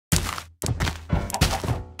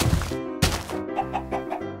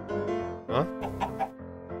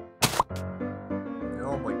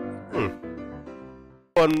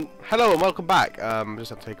Hello and welcome back.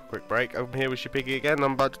 Just have to take a quick break. I'm here with Piggy again.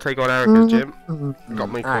 I'm about to take on Erika's gym. Got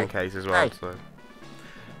my coin case as well. So,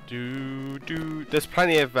 there's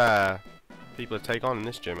plenty of people to take on in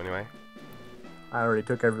this gym anyway. I already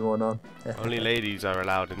took everyone on. Only ladies are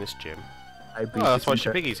allowed in this gym. I beat that's why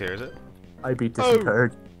Piggy's here, is it? I beat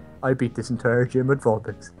this entire gym with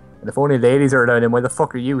Vulpix. And if only ladies are allowed in, why the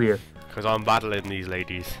fuck are you here? Because I'm battling these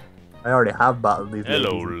ladies. I already have battled these ladies.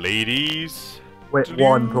 Hello, ladies. With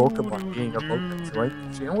one Pokemon being a Vulpix, right?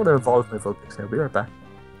 So I'm gonna evolve my Vulpix now. Be right back.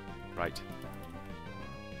 Right.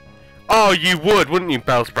 Oh, you would, wouldn't you,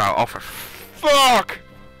 Bellsprout? Oh, for fuck!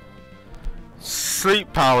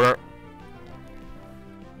 Sleep powder.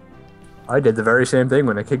 I did the very same thing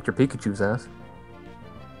when I kicked your Pikachu's ass.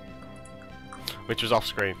 Which was off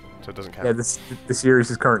screen, so it doesn't count. Yeah, the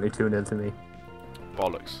series is currently 2-0 to me.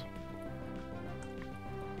 Bollocks.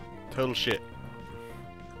 Total shit.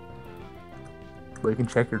 But you can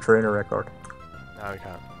check your trainer record. No, we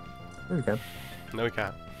can't. Yeah, you can. No, we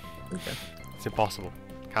can't. You can. It's impossible.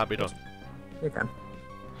 Can't be done. You can.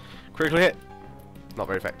 Critical hit. Not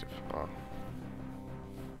very effective. Oh.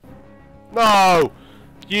 No!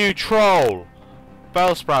 You troll!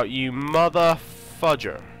 Bellsprout, you mother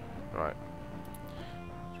fudger. Right.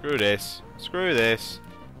 Screw this. Screw this.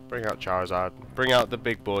 Bring out Charizard. Bring out the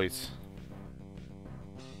big boys.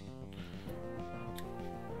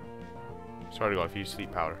 Sorry to God, if you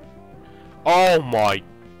sleep powder. Oh my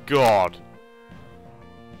god!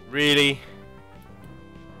 Really?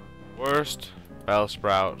 Worst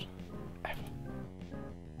Bellsprout ever.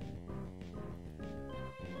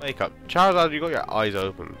 Wake up. Charizard, you got your eyes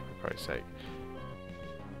open, for Christ's sake.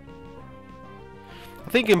 I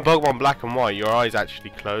think in Pokemon Black and White, your eyes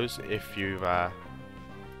actually close if you've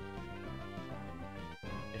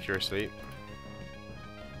if you're asleep.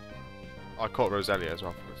 I caught Roselia as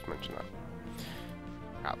well, let's mention that.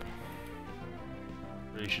 Crap.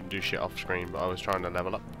 Really shouldn't do shit off screen, but I was trying to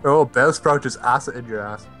level up. Oh, Bellsprout just acided your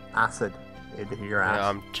ass. Acid into your ass. Yeah,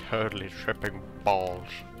 I'm totally tripping balls.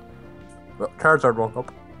 Well, Charizard woke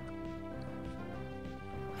up.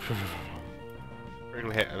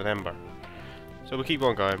 Critical hit and an ember. So we'll keep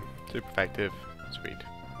on going. Super effective. Sweet.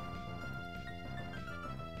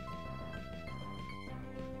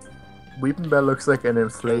 Weeping Bell looks like an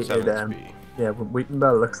inflated yeah, Weeping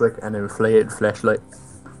Bell looks like an inflated fleshlight.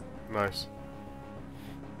 Nice.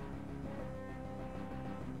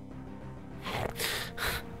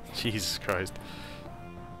 Jesus Christ.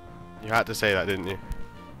 You had to say that, didn't you?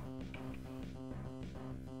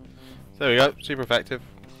 So there we go. Super effective.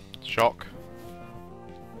 Shock.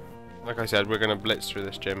 Like I said, we're going to blitz through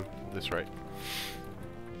this gym at this rate.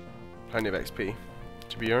 Plenty of XP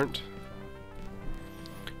to be earned.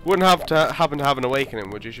 Wouldn't have to happen to have an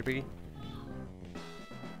awakening, would you, Piggy?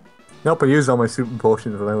 Nope, I used all my super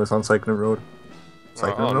potions when I was on Cycling Road.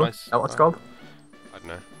 Cycling Road? Nice. Is that what it's called? I don't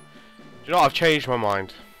know. Do you know what? I've changed my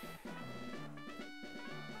mind.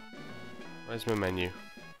 Where's my menu?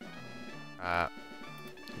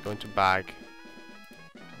 Go into bag.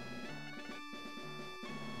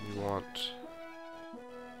 You want...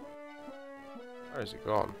 Where is it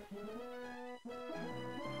gone?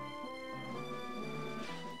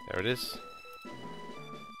 There it is.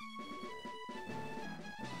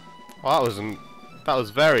 Well, that was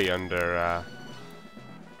very under. There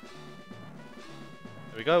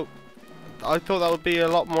we go. I thought that would be a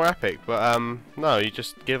lot more epic, but no. You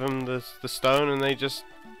just give them the stone and they just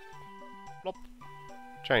plop,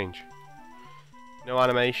 change. No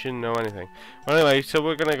animation, no anything. Well, anyway, so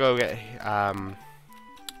we're gonna go get. I was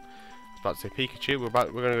about to say Pikachu. We're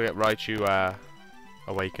gonna go get Raichu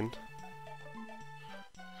awakened.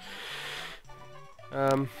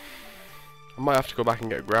 I might have to go back and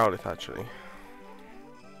get a Growlithe actually.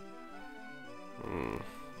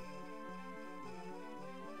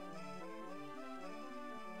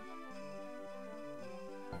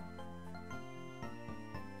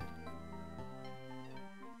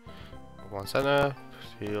 One center,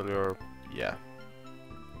 heal your yeah.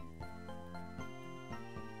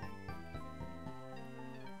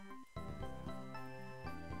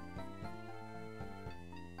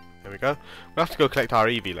 There we go. We'll have to go collect our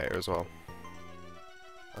Eevee later as well.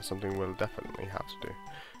 That's something we'll definitely have to do.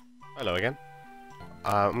 Hello again.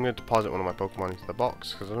 I'm going to deposit one of my Pokemon into the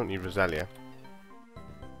box because I don't need Roselia.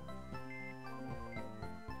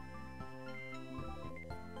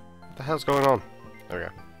 What the hell's going on? There we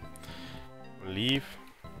go. We'll leave.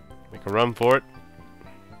 Make a run for it.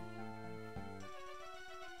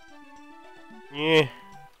 Yeah.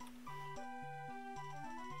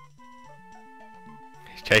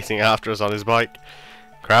 He's chasing after us on his bike.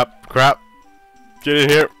 Crap, crap. Get in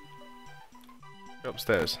here.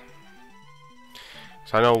 upstairs.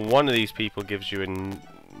 So I know one of these people gives you a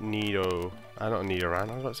Nido. Not a Nidoran.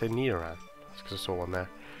 I was about to say Nidoran. That's because I saw one there.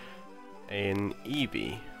 An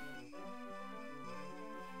Eevee.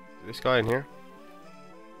 Is this guy in here?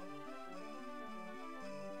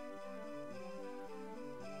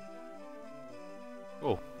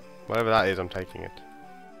 Oh, whatever that is, I'm taking it.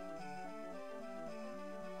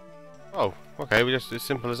 Oh, okay, we just as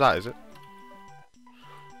simple as that, is it?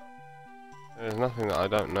 There's nothing that I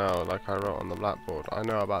don't know, like I wrote on the blackboard. I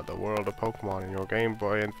know about the world of Pokemon in your Game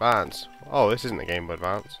Boy Advance. Oh, this isn't the Game Boy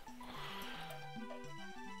Advance.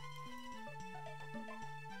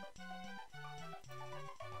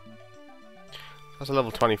 That's a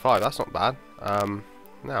level 25, that's not bad.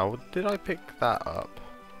 Now, did I pick that up?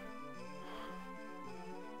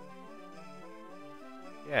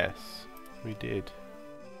 Yes, we did.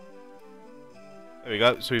 There we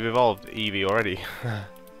go, so we've evolved Eevee already. I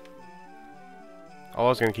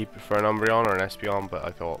was going to keep it for an Umbreon or an Espeon, but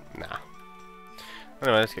I thought, nah.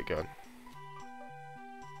 Anyway, let's get going.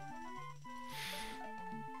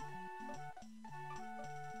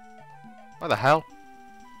 What the hell?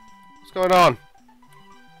 What's going on?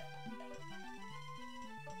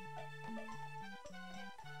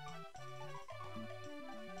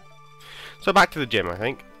 So back to the gym, I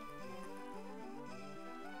think.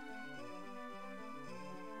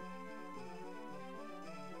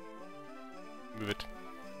 Move it.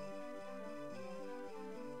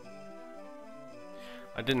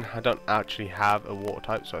 I don't actually have a water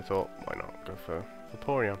type, so I thought, why not go for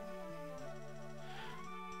Vaporeon.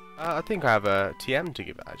 I think I have a TM to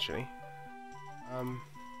give it actually.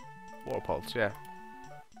 Water Pulse, yeah.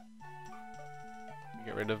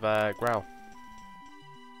 Get rid of Growl.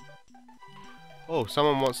 Oh,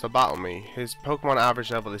 someone wants to battle me. His Pokemon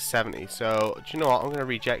average level is 70, so do you know what? I'm gonna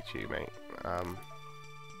reject you, mate. Yeah.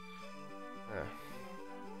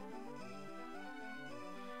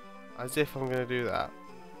 As if I'm gonna do that.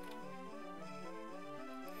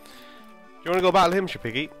 Do you wanna go battle him,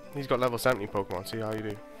 Shapiggy? He's got level 70 Pokemon, see how you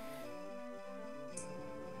do.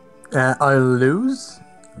 I'll lose.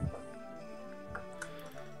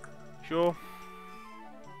 Sure.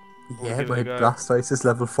 Yeah, my Blastoise is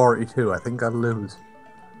level 42. I think I'll lose.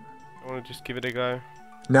 I wanna just give it a go.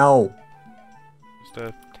 No. Just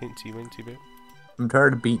a teensy wincy bit. I'm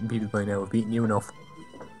tired of beating people by now. I've beaten you enough.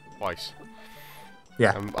 Twice.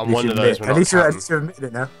 Yeah. I'm one of those. At least you're admitting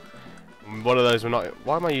it now. One of those we're not.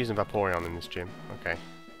 Why am I using Vaporeon in this gym? Okay.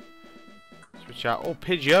 Switch out. Oh,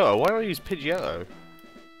 Pidgeotto. Why don't I use Pidgeotto?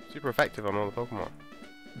 Super effective on all the Pokemon.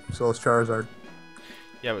 So is Charizard.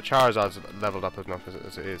 Yeah, but Charizard's leveled up enough as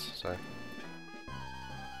it is, so.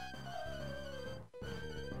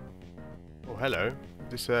 Oh, hello.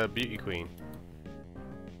 This Beauty Queen.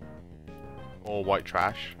 Or White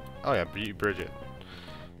Trash. Oh yeah, Beauty Bridget.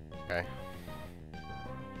 Okay.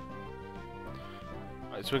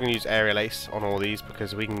 Right, so we're going to use Aerial Ace on all these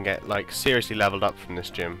because we can get, like, seriously leveled up from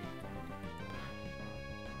this gym.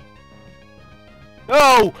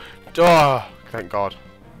 No! Oh, thank God.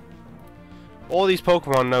 All these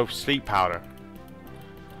Pokemon know Sleep Powder.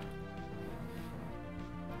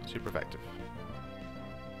 Super effective.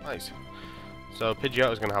 Nice. So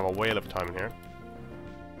Pidgeotto is going to have a whale of a time in here.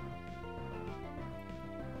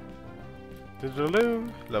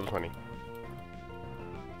 Level 20.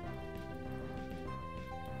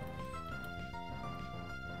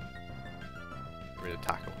 Get rid of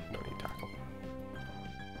tackle. No need tackle.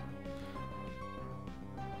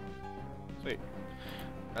 Sweet.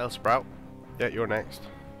 Bellsprout. Yeah, you're next.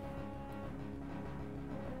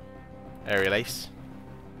 Aerial Ace.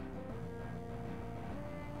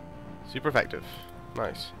 Super effective.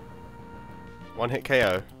 Nice. One hit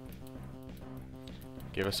KO.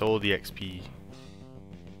 Give us all the XP.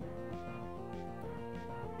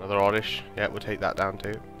 Another Oddish. Yeah, we'll take that down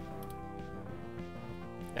too.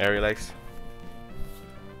 Aerial Ace.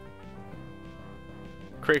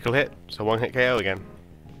 Critical hit, so one hit KO again.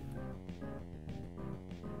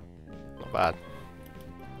 Not bad.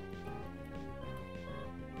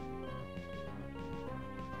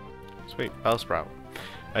 Sweet, Bellsprout.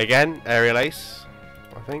 Again, Aerial Ace,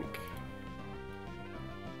 I think.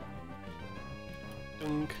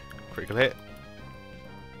 Dunk. Critical hit.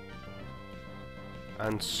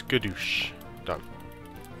 And Skadoosh. Done.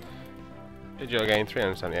 Pidgeotto gain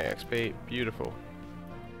 378 XP. Beautiful.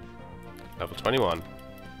 Level 21.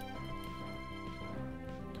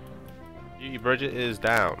 Beauty Bridget is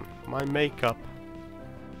down. My makeup.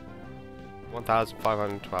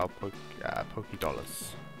 1,512 Poké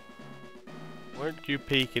Dollars. Weren't you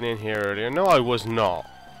peeking in here earlier? No, I was not.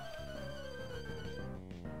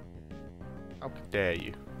 How dare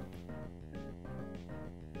you?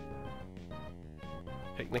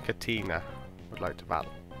 Picnicatina would like to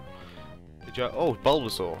battle. Oh,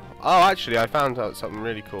 Bulbasaur. Oh, actually, I found out something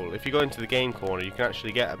really cool. If you go into the game corner, you can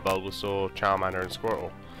actually get a Bulbasaur, Charmander, and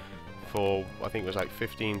Squirtle for, I think it was like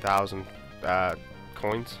 15,000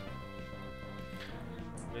 coins.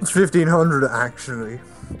 It's 1,500 actually.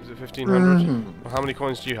 Is it 1,500? Well, how many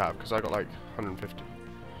coins do you have? Because I got like 150.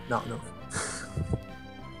 No.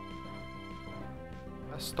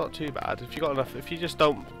 That's not too bad. If you got enough, if you just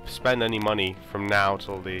don't spend any money from now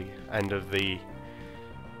till the end of the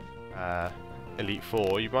Elite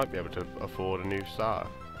Four, you might be able to afford a new starter.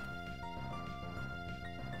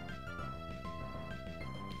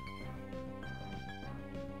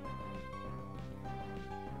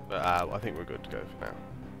 But I think we're good to go for now.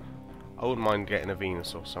 I wouldn't mind getting a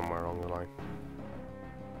Venusaur somewhere along the line.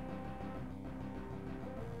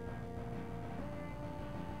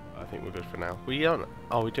 I think we're good for now. We don't.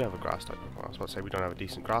 Oh, we do have a grass type Pokemon. I was about to say we don't have a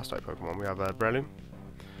decent grass type Pokemon. We have a Breloom.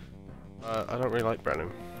 I don't really like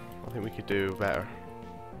Breloom. I think we could do better.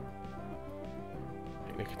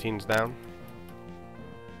 Nicotines down.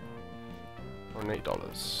 Or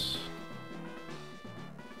 $8.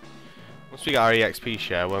 Once we get our EXP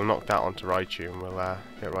share, we'll knock that onto Raichu and we'll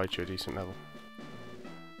get Raichu a decent level.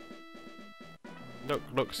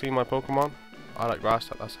 Look, see my Pokemon? I like grass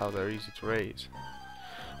type, that's how they're easy to raise.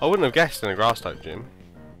 I wouldn't have guessed in a grass type gym.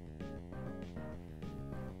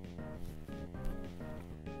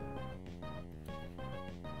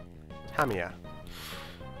 Tamia.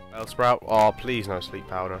 Bellsprout. Oh, please no sleep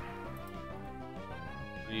powder.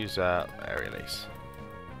 We'll use Aerial Ace.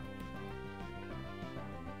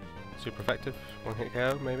 Super effective. One hit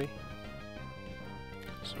KO, maybe.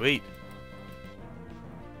 Sweet.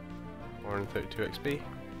 432 XP.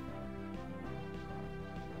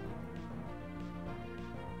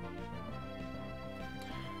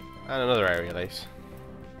 And another Aerial Ace.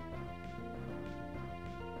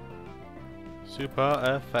 Super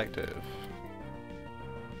effective.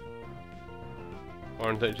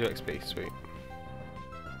 432 XP, sweet.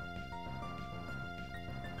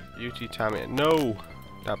 Beauty Tamia. No!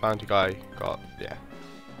 That bounty guy got, yeah.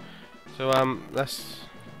 So let's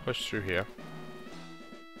push through here.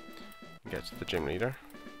 Get to the gym leader.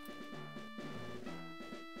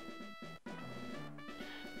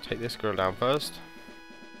 Take this girl down first.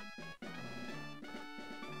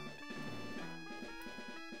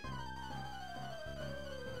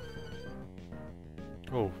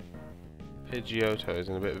 Oh, Pidgeotto is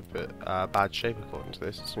in a bit of bad shape according to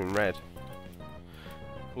this. It's in red.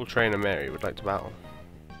 Full Trainer Mary would like to battle.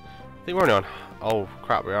 I think we're only on. Oh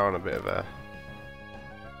crap, we are on a bit of a.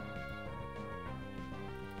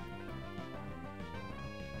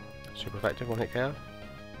 Super effective, one hit KO.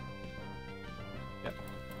 Yep.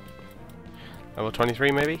 Level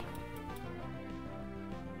 23 maybe?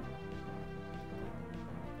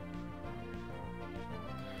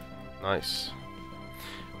 Nice.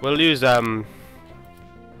 We'll use Pidgeotto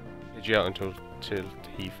until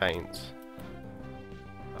he faints.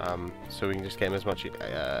 So we can just get him as much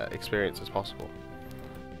experience as possible.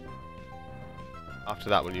 After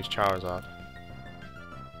that we'll use Charizard.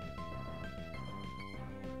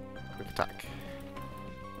 Quick attack.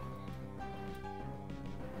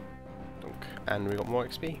 Dunk. And we got more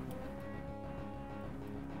XP.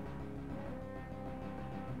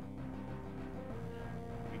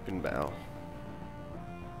 Weeping Bell.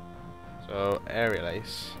 So Aerial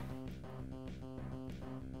Ace.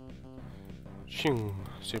 Shing.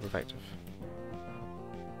 Super effective.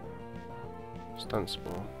 Stun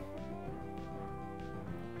Spore.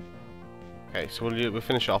 Okay, so we'll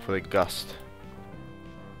finish off with a Gust.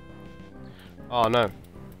 Oh no!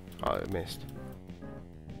 Oh, it missed.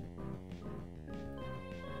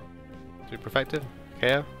 Super effective.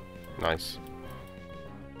 KO. Nice.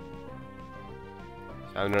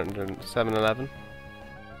 711.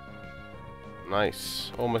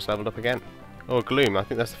 Nice. Almost leveled up again. Oh, a Gloom. I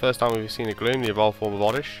think that's the first time we've seen a Gloom, the evolved form of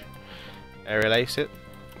Oddish. Aerial Ace it.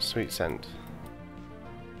 Sweet Scent.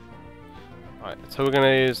 Right, so we're going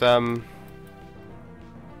to use Aerial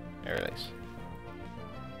Ace.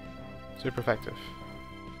 Super effective.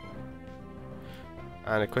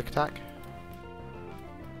 And a quick attack.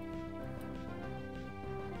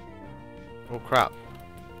 Oh crap.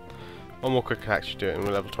 One more quick attack should do it and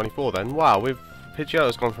we're level 24 then. Wow,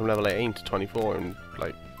 Pidgeotto's gone from level 18 to 24 in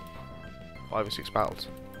like 5 or 6 battles.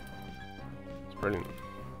 It's brilliant.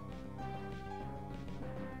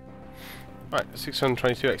 Right,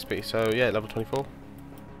 622 XP, so yeah, level 24.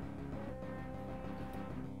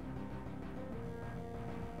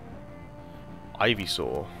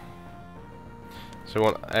 Ivysaur. So we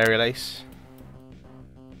want Aerial Ace.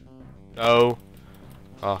 No.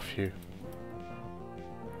 Oh, phew.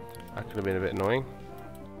 That could have been a bit annoying.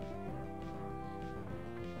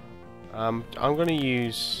 I'm going to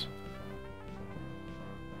use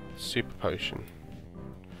Super Potion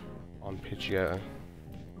on Pidgeotto.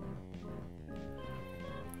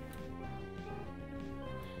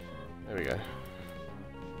 There we go.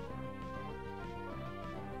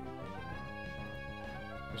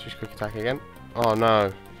 Let's use Quick Attack again. Oh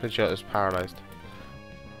no, Pidgeotto's paralyzed.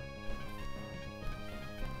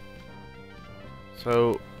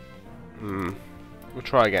 So, we'll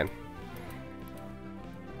try again.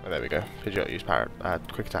 Oh, there we go. Pidgeotto used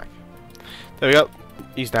Quick Attack. There we go.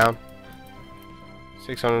 He's down.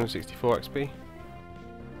 664 XP.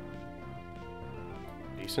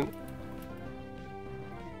 Decent.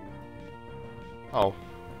 Oh,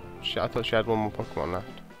 shit! I thought she had one more Pokemon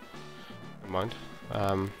left. Never mind.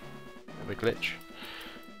 A glitch.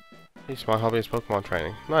 At least my hobby is Pokemon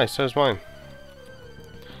training. Nice. So is mine.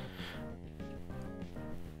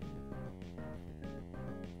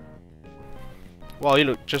 Well, you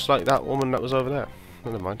look just like that woman that was over there.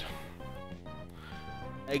 Never mind.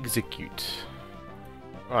 Execute.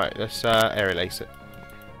 Right, let's aerial ace it.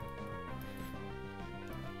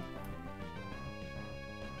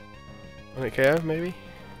 Will it KO, maybe?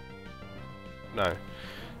 No.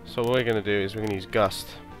 So what we're going to do is we're going to use Gust.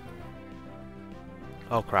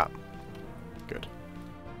 Oh crap. Good.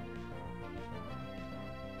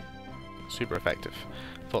 Super effective.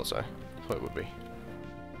 Thought so. Thought it would be.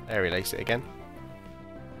 Aerial ace it again.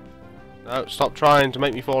 No, stop trying to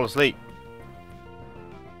make me fall asleep.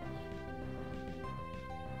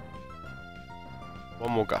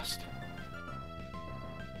 One more Gust.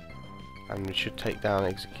 And we should take down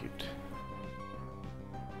Execute.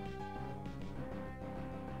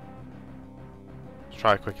 Let's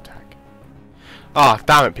try a Quick Attack. Ah,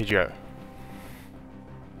 damn it, Pidgeot.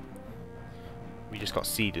 We just got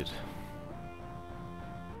seeded.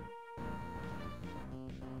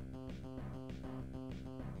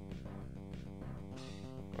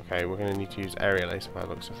 Okay, we're going to need to use Aerial Ace by the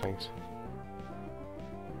looks of things.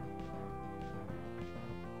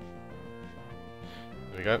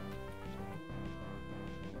 There we go.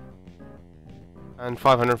 And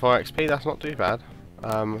 504 XP, that's not too bad.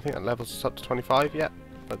 I think that levels us up to 25, yeah,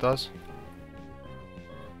 that does.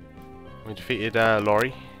 We defeated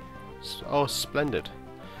Lori. Oh, splendid.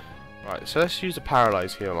 Right, so let's use a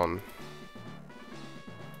Paralyze heal on.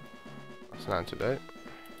 That's an antidote.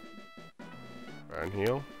 Burn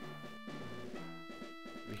heal.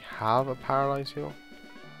 We have a Paralyze heal.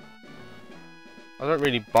 I don't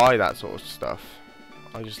really buy that sort of stuff.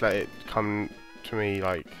 I just let it come to me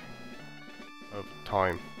like over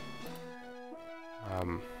time.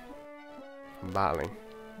 From battling.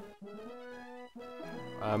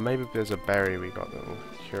 Maybe there's a berry we got that will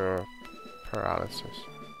cure paralysis.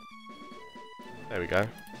 There we go.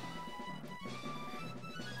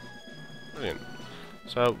 Brilliant.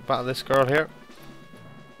 So, battle this girl here.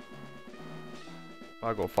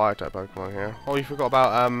 I got fire type Pokemon here. Oh, you forgot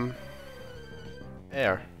about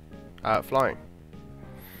air. Flying.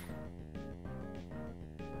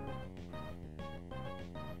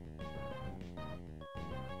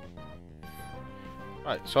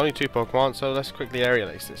 Right, so only 2 Pokemon, so let's quickly aerial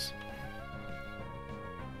ace this.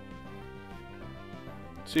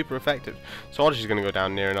 Super effective. So Odyssey's going to go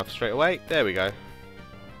down near enough straight away. There we go.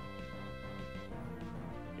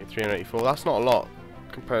 Get 384. That's not a lot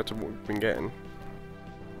compared to what we've been getting.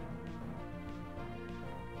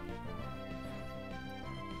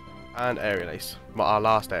 And aerial ace. Our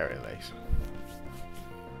last aerial ace.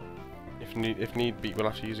 If need be, we'll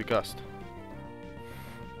have to use a Gust.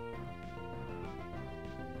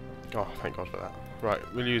 Oh, thank God for that. Right,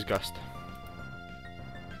 we'll use Gust.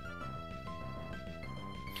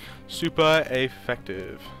 Super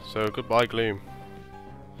effective. So goodbye, Gloom.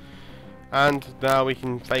 And now we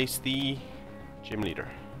can face the gym leader,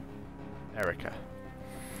 Erika.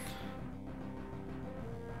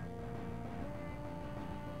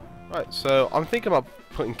 Right, so I'm thinking about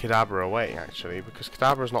putting Kadabra away actually, because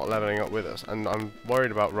Kadabra's not leveling up with us, and I'm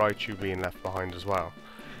worried about Raichu being left behind as well.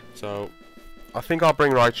 So I think I'll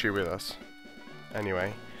bring Raichu with us.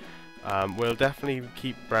 Anyway, we'll definitely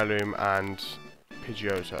keep Breloom and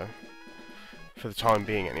Pidgeotto for the time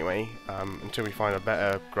being anyway, until we find a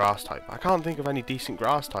better grass type. I can't think of any decent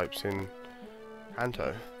grass types in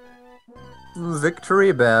Kanto.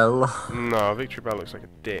 Victory Bell. No, Victory Bell looks like a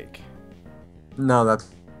dick. No, that's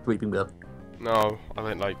Weeping Bell. No, I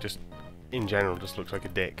meant like just in general, just looks like a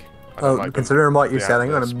dick. Well, like considering what you're saying, I'm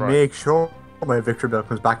gonna sprite. make sure my Victory Bell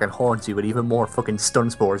comes back and haunts you with even more fucking stun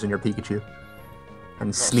spores in your Pikachu. And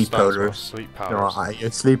Not sleep stun powder. spores, sleep powders. No,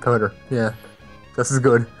 sleep powder. Yeah, this is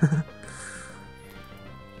good.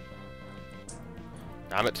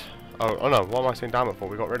 Damn it. Oh no, what am I saying damn it for?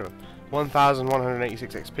 We got rid of him.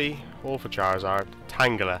 1186 XP, all for Charizard.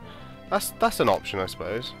 Tangela. That's an option, I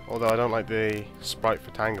suppose. Although I don't like the sprite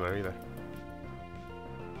for Tangela either.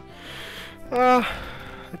 A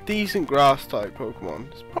decent grass type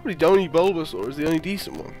Pokemon. It's probably only Bulbasaur is the only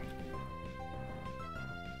decent one.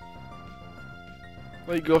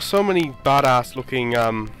 Well, you got so many badass looking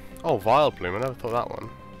oh, Vileplume, I never thought that one.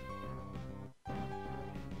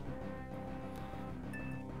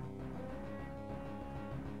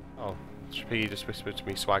 Oh, Piggy just whispered to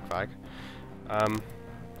me swag bag.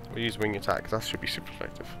 We'll use wing attack, 'cause that should be super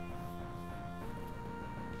effective.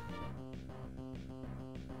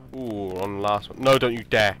 Ooh, on the last one. No, don't you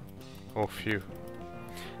dare! Oh, phew.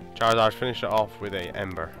 Charizard, finish it off with a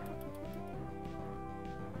Ember.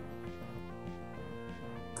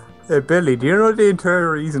 Hey Billy, do you know the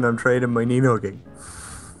entire reason I'm trading my Nino game?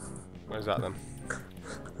 Where's that then?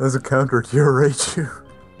 As a counter to your Raichu.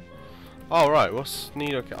 Oh right, what's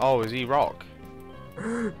Nido? Oh, is he rock?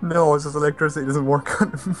 No, it's just electricity doesn't work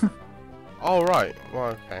on him. Oh right,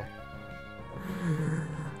 well okay.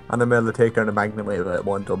 And I'm able to take down a Magnet Wave at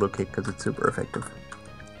one double kick because it's super effective.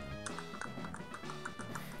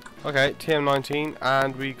 Okay, TM19,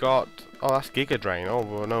 and we got... Oh, that's Giga Drain. Oh,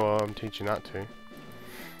 well, no, I'm teaching that too.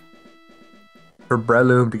 For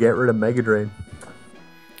Breloom to get rid of Mega Drain.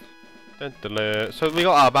 So we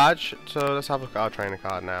got our badge, so let's have a look at our trainer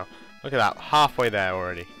card now. Look at that, halfway there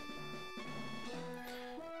already.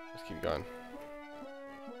 Let's keep going.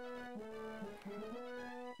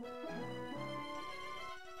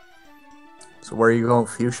 So where are you going,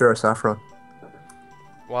 Fuchsia or Saffron?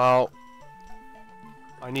 Well,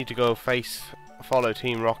 I need to go follow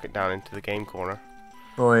Team Rocket down into the game corner.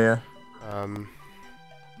 Oh yeah. I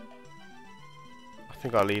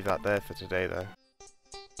think I'll leave that there for today though.